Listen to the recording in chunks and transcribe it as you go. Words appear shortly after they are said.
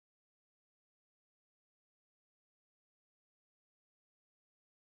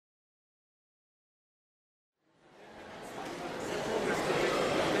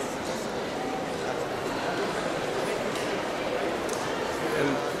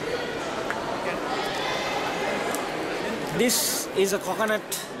This is a coconut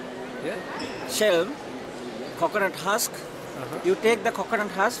shell, coconut husk. You take the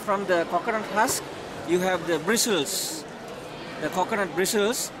coconut husk. From the coconut husk, you have the bristles, the coconut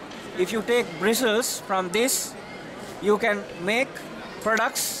bristles. If you take bristles from this, you can make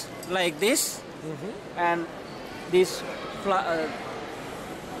products like this, and these the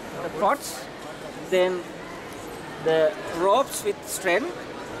pots, then the ropes with string,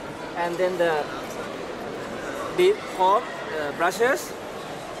 and then the comb, brushes,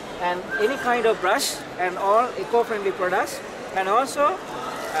 and any kind of brush, and all eco-friendly products, and also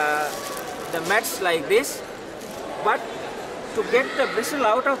the mats like this. But to get the bristle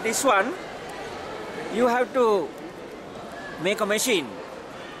out of this one, you have to make a machine.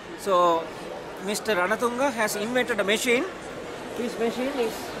 So Mr. Ranatunga has invented a machine. His machine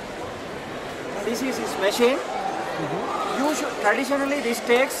is, this is his machine. Traditionally this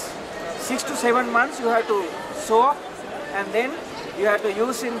takes 6 to 7 months. You have to soak, and then you have to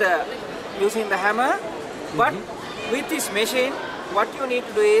use in the hammer. But with this machine, what you need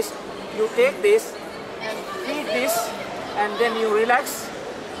to do is you take this and feed this, and then you relax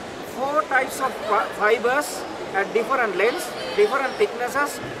 4 types of fibers at different lengths, different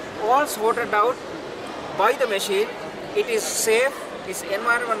thicknesses, all sorted out by the machine. It is safe, it's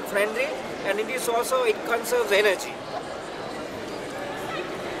environment friendly, and it is also, it conserves energy.